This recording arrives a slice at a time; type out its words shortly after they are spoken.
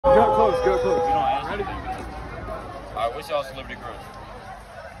Go close, go close. You don't ask anything. Alright, what's y'all celebrity crush?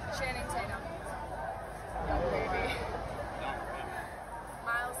 Channing Tatum. Baby.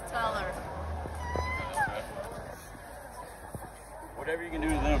 Miles Teller. Okay. Whatever you can do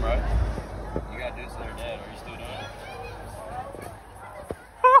to them, right? You gotta do it to their dad. Are you still doing it?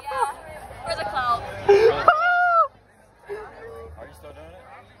 Yeah, for the clout. Are you still doing it?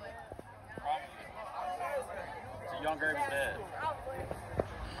 Probably. It's a young girl's dad.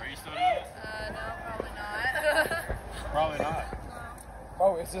 Are you still doing it? No, probably not. Probably not.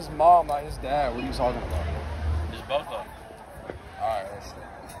 Bro, it's his mom, not his dad. What are you talking about? Just both of them. Alright, let's see.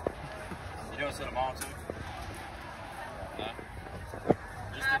 You doing it to the mom too? No?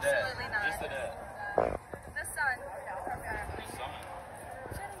 Just the dad. Absolutely not. Just the dad. The son. His son.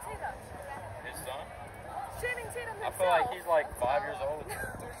 Channing Tatum. His son? Channing Tatum I himself. feel like he's like 5 years old.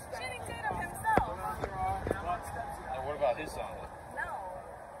 Channing Tatum himself. And what about his son? No.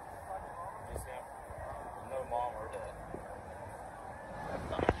 Just him? No mom or dad.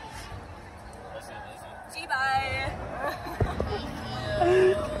 Listen. G-bye.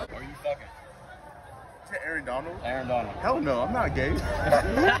 Are you fucking? Is it Aaron Donald? Aaron Donald. Hell no, I'm not gay. Alright,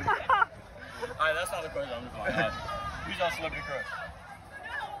 that's not the question. I'm just playing. Who's your celebrity crush?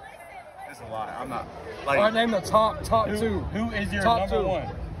 It's a lie. I'm not. Like, Our name the top two. Who is your Top number two. one?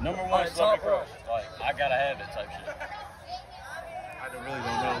 Number one Alright, celebrity top crush. Like, I gotta have it type shit. I really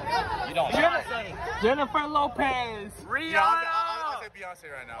don't know. You don't know. Jennifer Lopez. Yeah, I'll say Beyonce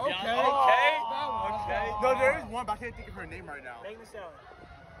right now. Okay. Okay. No, there is one, but I can't think of her name right now. Make me sound.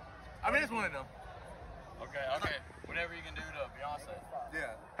 I mean, it's one of them. Okay. Whatever you can do to Beyonce,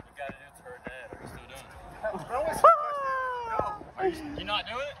 Yeah. you gotta do it to her dad. Are you still doing it? Bro, what's the question? No. Are you not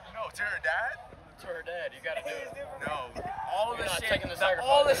doing it? No, to her dad? To her dad. You gotta do it. No. All of the shit. Taking the sacrifice.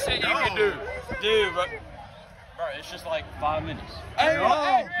 All the shit you can do. Dude, bro, it's just like 5 minutes. Hey, No.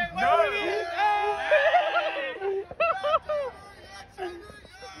 hey, No.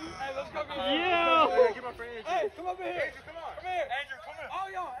 Hey, let's come here. Yeah. Hey, get my friend Andrew. Hey, come over here. Andrew, come on. Come here. Andrew, come here. All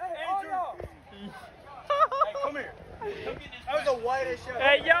y'all. Hey, Andrew. all y'all. Hey, come here. Come get this. That was the whitest show.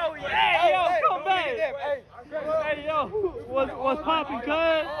 Hey yo, come back. Hey, Hey yo, what's poppin', cuz?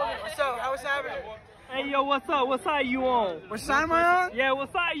 what's up? What's happening? Hey yo, what's up? What side you on? What side am I on? Yeah,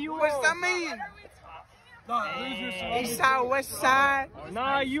 what side you on? What's that mean? East side, west side.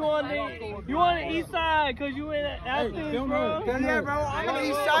 Nah, you on the east side, cause you in Athens, bro. Yeah, bro, I'm an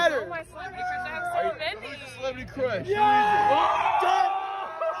east sider. Who's your celebrity crush?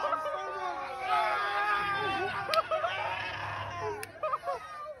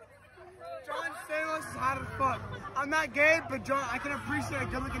 John Stamos is hot as fuck. I'm not gay, but John, I can appreciate a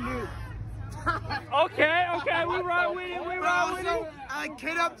good-looking dude. Okay, we ride with it, I like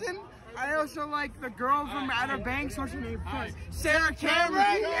Kate Upton. I also like the girl from Outer Banks. What's her name? Sarah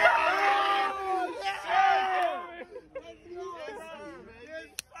Cameron.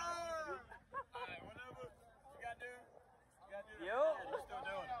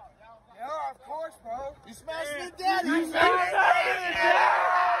 Yeah, of course, bro. You smashed it dead. You smashed it dead.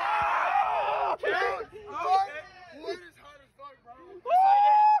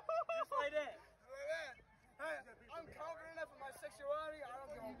 I'm confident enough in my sexuality. I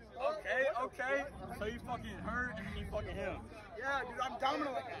don't give a fuck. Okay. So you fucking her and then you fucking him. Yeah, dude, I'm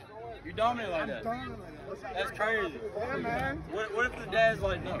dominant like that. You dominant like that. Dominant like that. That's crazy. Yeah, man. What if the dad's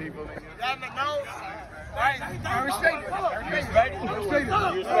like no? Yeah, no. I respect it. I respect it. You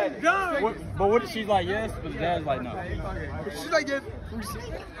respect it. But what if she's like yes, but the dad's like no? She's like this. You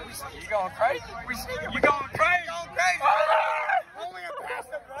going crazy? You going crazy? Only a pass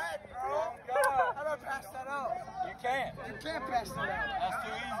the bread, bro. How do I pass that out? You can't. You can't pass that out. That's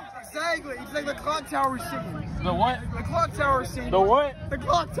too easy. Exactly. It's like the clock tower scene. The what? The clock tower scene. The what? The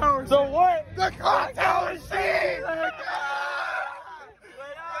clock tower scene. The what? The clock tower scene.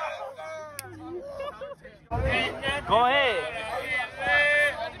 Go ahead.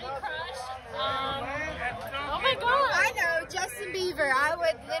 Oh my god. I know, Justin Bieber. I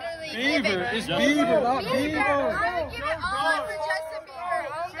would literally give it. It's Bieber, not I would Bieber. give it all up for Justin Bieber.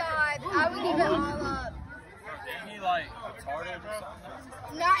 Oh god. I would give it all up. Isn't he like retarded or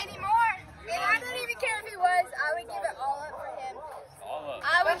something? Not anymore. And I don't even care if he was. I would give it all up for him. All up.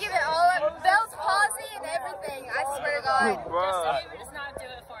 I would give it all up. Bell's palsy and everything. I swear to God. Bro. Justin Bieber does not do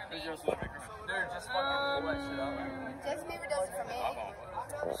it for me. Who's your celebrity crush? Dude, just fucking pull that shit out. Justin Bieber does it for me.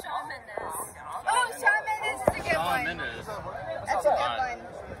 Shawn Mendes. Oh, Shawn Mendes is a good Shawn one. Mendes. That's a good one.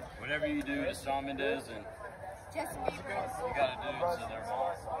 Whatever you do to Shawn Mendes and Justin Bieber. you gotta do to their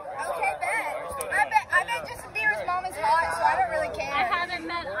mom. Okay, bet. I bet Justin Bieber's mom is hot, so I don't really care. I haven't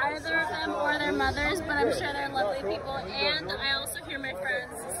met either of them or their mothers, but I'm sure they're lovely people. And I also hear my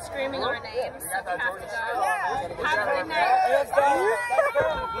friends screaming our names. We have to go. Have a good night.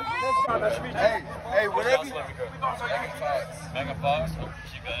 Hey, whatever you... Megan Fox.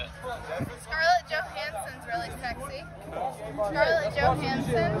 She bad. Scarlett Johansson's really sexy. Scarlett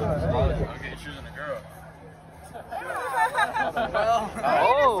Johansson. Okay, choosing a girl.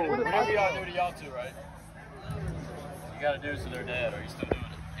 Whatever y'all do to y'all two, right? You gotta do it to their dad, or you still doing it.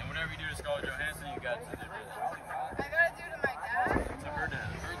 And whatever you do to Scarlett Johansson, you got to do to their dad. I gotta do to my dad? To her dad.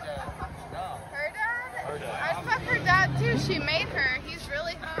 Her dad? I'd fuck her dad too. She made her. He's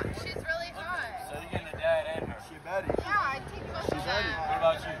really hot. She's really hot. So you're getting the dad and her. She better. Yeah, I'd take both of them. What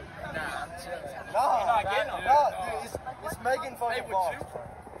about you? Nah, not getting them. nah, dude, it's Megan fucking Fox.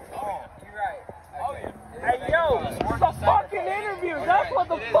 Hey, yo, it's a fucking interview. That's what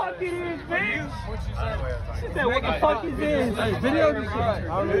the fuck it is, man. She said, what the fuck is this? Hey, video this shit.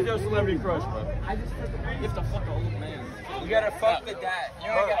 Who's your celebrity crush, bro? You have to fuck the old man. You gotta fuck the dad. You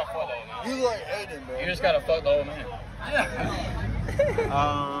ain't gotta fuck the old man. You like Aiden, bro. You just gotta fuck the old man.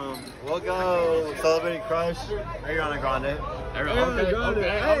 We'll go celebrity crush. Ariana Grande. Ariana Grande.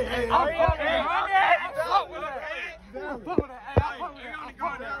 Hey,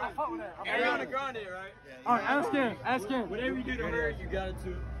 Ariana Grande, right? all right, ask him. Whatever you do to her, you gotta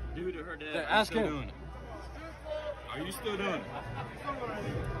do to her dad. Yeah, ask him. Doing it? Are you still doing it?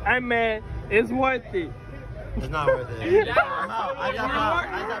 Hey, man, it's worth it. It's not worth it. I'm out. I got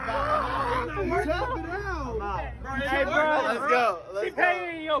Hey, bro. Let's go. She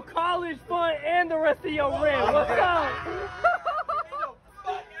paying your college fund and the rest of your rent. What's up?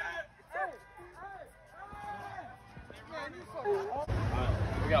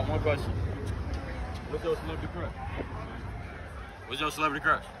 We got one question. What's your celebrity crush? What's your celebrity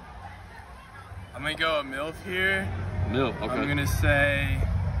crush? I'm gonna go a MILF here. Milf, okay. I'm gonna say.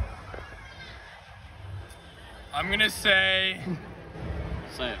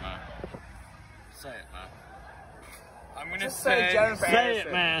 Say it, man. Say it, man. I'm gonna say Jennifer Say Aniston.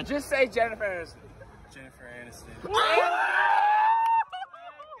 it, man. Just say Jennifer Aniston. Jennifer Aniston.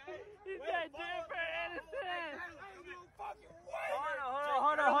 He said Jennifer Aniston.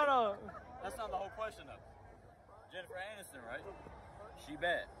 Hold on. That's not the whole question, though. Jennifer Aniston, right? She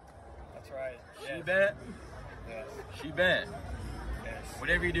bad. That's right. She bad. Yes. She bad. Yes.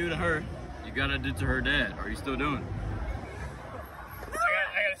 Whatever you do to her, you gotta do to her dad. Are you still doing it?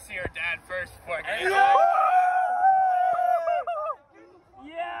 I gotta see her dad first before I can.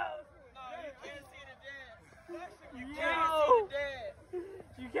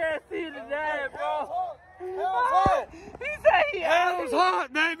 You can't see the dad, bro. Hell's hot. He said he Hell's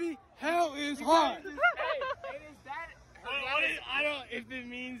hot, baby. Hell is hot. I don't. If it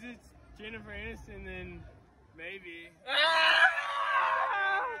means it's Jennifer Aniston, then maybe.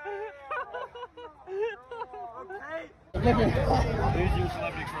 Who's your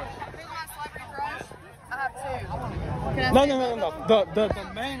celebrity crush? I have two. No. The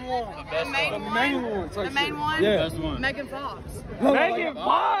main one. The best one. The main one. The main one? Yeah. Best one. Megan Fox. Megan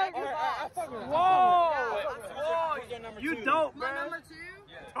Fox. Whoa. You dope, My man. number two?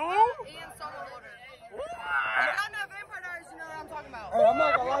 Who? Ian Somerhalder. If y'all know Vampire Diaries, you know what I'm talking about. Hey, I'm not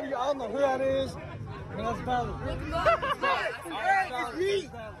gonna lie to you. I don't know who that is. But that's valid. Look him up. It's me.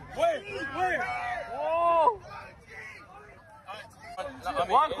 Wait. Whoa.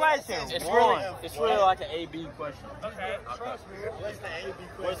 One question. It's really like an A-B question. Okay.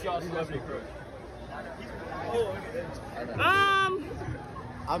 What's y'all celebrity crush?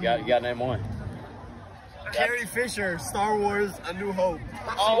 You got name one. Carrie Fisher, Star Wars, A New Hope.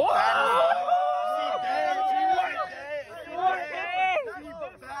 Oh,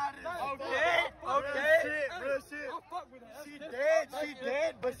 She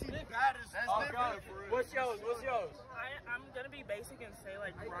dead, but she bad as fuck. What's yours? I'm gonna be basic and say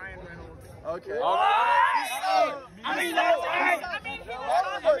like Ryan Reynolds. Okay. Wait, hold on.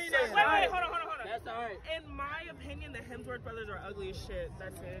 That's alright. In my opinion, the Hemsworth brothers are ugly as shit.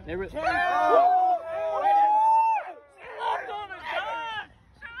 That's it. They were. Is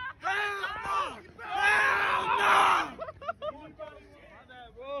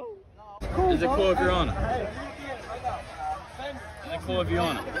it cool if you're on it? Is it cool if you're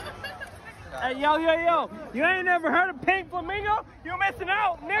on it? Hey, yo. You ain't never heard of Pink Flamingo? You missing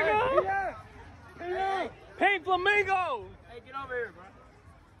out, nigga. Pink Flamingo. Hey, get over here, bro.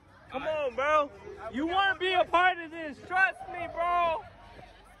 Come on, bro. You want to be a part of this. Trust me, bro.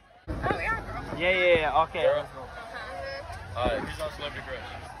 Oh, yeah, girl. Yeah, okay. Alright, who's on celebrity crush?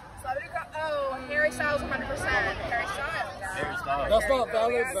 Oh, Harry Styles 100%. Harry Styles. Harry Styles. That's not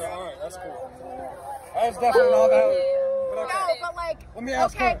valid, but alright, that's cool. That's definitely not valid. But okay. No, but like, Let me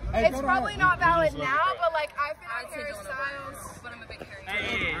ask okay, her. Hey, it's go to probably her. not valid now, but like, I feel like Harry Styles. But I'm a big Harry.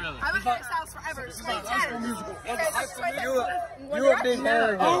 Hey, hairstyles forever. Just like 10. You a big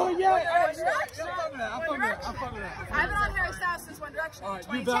hair. Oh, yeah. One Direction. I've been on hairstyles since One Direction. All right,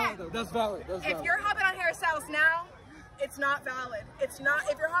 you 2010. valid though. That's valid. That's If valid. you're hopping on hairstyles now, it's not valid. It's not.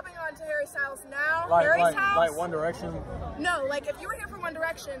 If you're hopping on to Harry Styles now, Harry's house. Like One Direction. No, like if you were here for One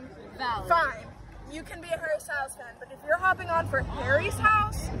Direction, fine. You can be a Harry Styles fan, but if you're hopping on for Harry's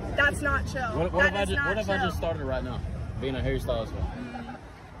house, that's not chill. What if I just started right now, being a Harry Styles fan?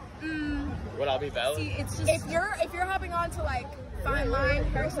 Would I be valid? See, it's just if you're hopping on to like Fine Line,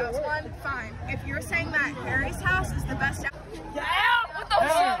 Harry Styles 1, fine. If you're saying that Harry's house is the best, Yeah, what the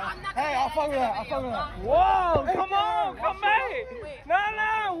fuck? I'm not Hey, I'll fuck with that. I'll fuck with that. Whoa, come on, come back.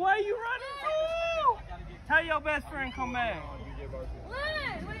 No, where you running to? Tell your best friend come back.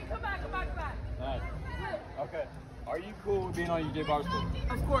 Wait, come back. Alright. Okay. Are you cool with being on UGA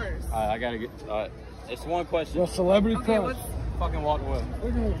barstool? of course. Alright, I gotta get. Alright. It's one question. Your celebrity crush. Fucking walk away.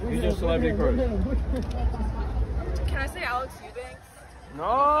 Who's your celebrity crush? Can I say Alex Eubanks?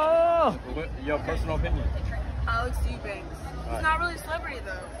 No. Your personal opinion. Alex Eubanks. He's not really a celebrity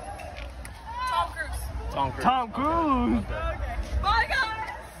though. Tom Cruise. Tom Cruise. Okay. Bye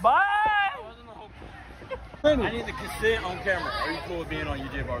guys. Bye. I need the consent on camera. Are you cool with being on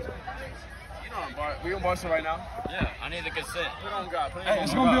UGA barstool? We on Barstool right now? Yeah, I need the consent. Put on God. Put it Hey, on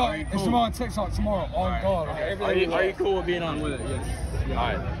it's God. gonna be Are on. you It's cool? gonna be on TikTok tomorrow. On God. Okay. Are you cool with being on with it? Yes.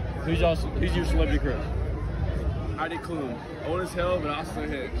 Alright. Who's your celebrity crush? I did Clue. Old as hell, but I still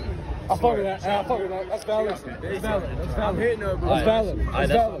hit. I'll fuck with that. I'll fuck with that. That's valid. That's valid. That's I'm valid. hitting her, bro. That's valid. Alright,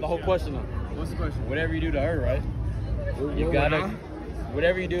 That's valid. the whole question though. What's the question? Whatever you do to her, right? You gotta.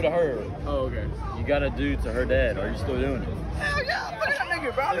 Whatever you do to her, Oh, okay. you gotta do to her dad. Are you still doing it? Hell yeah, fuck that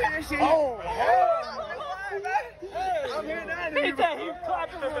nigga, bro. I'm hitting that shit. Oh, I'm hitting that He nigga, said he's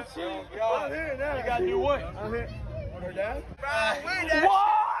clapping the machine. I'm hitting that. You gotta do what? I'm hitting. her dad? Bro, where that?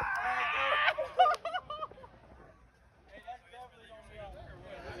 What?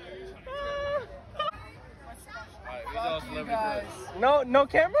 No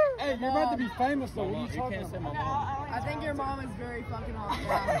camera? Hey, you're about to be famous though. What are you talking about? I think your mom is very fucking awesome.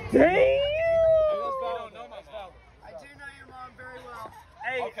 Damn! I do know your mom very well.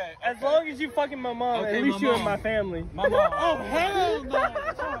 Hey, Okay, as long as you fucking my mom, Okay, at least my you in mom. my family. My mom. Oh, hell no.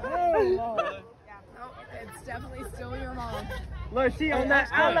 Oh, hell no. Nope, it's definitely still your mom. Look, she on that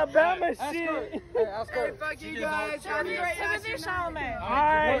ask her. Alabama Ask her. shit. Hey, ask her. Fuck you guys. Have a great Timothy Chalamet.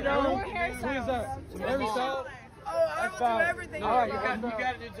 Alright, Who is that? Some Harry Styles? Oh, I will do everything. All right, for you mom.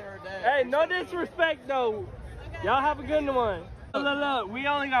 got do to her dad. Hey, no disrespect though. Y'all have a good one. Look, we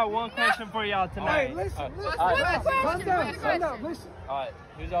only got one question for y'all Hey, tonight. listen. Alright, Calm down. Calm down. Listen. alright.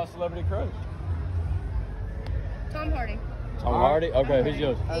 Who's y'all celebrity crush? Tom Hardy. Tom Hardy? Okay, who's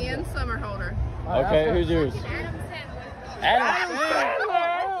yours? Ian Somerhalder. Okay, who's yours? Adam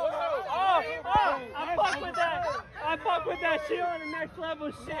I fuck with that. I fuck with that. She on the next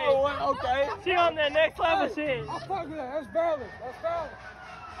level shit. Okay. She on that next level shit. I'll fuck with that. That's valid. That's valid.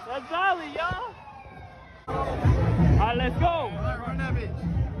 That's valid, y'all. Alright, let's go. Run that bitch.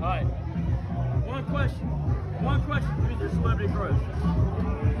 Alright. One question. Who's your celebrity crush?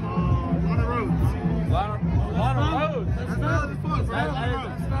 Lana Rhodes. Lana Rhodes. That's valid as fuck, bro.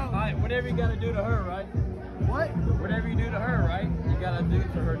 Alright, whatever you gotta do to her, right? What? Whatever you do to her, right? You gotta do to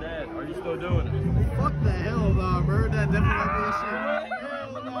her dad. Are you still doing it? Fuck the hell, no, bro. That definitely not bullshit.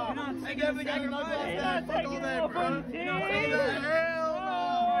 Hell no. You're not taking Definitely got your mouth Ain't off not that. Fuck taking all it that, off bro. on the You're not taking team. that. Hell no.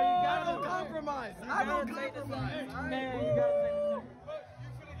 You I gotta don't compromise. I don't compromise. Man, you gotta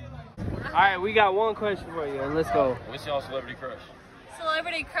Alright, we got one question for you. Let's go. What's y'all celebrity crush?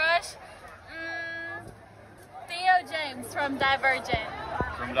 Celebrity crush? Theo James from Divergent.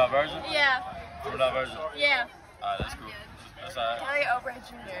 From Divergent? Yeah, From Divergent. yeah. Alright, that's cool. That's alright. Kelly Oubre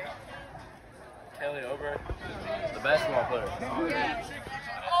Jr. Kelly Oubre, the basketball player. Yeah.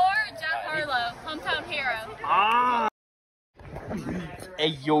 Or Jack Harlow, hometown hero. Ah. Hey,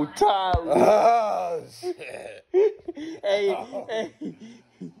 yo, Tyler. Oh, shit. Hey.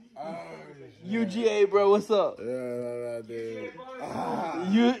 UGA, bro, what's up? Yeah, dude.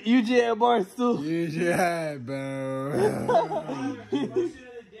 UGA Barstool. Yeah, bro. Question of the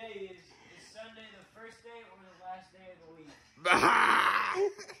day is Sunday the first day or the last day of the week?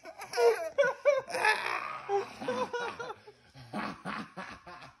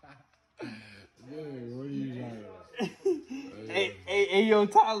 Dude, what are you talking about? Hey, yo,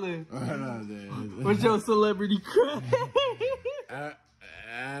 Tyler. What's your celebrity crush?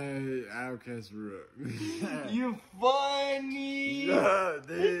 Outcast Rook. You funny. Yeah,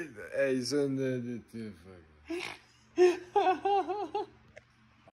 dude. Hey, son, dude, fuck.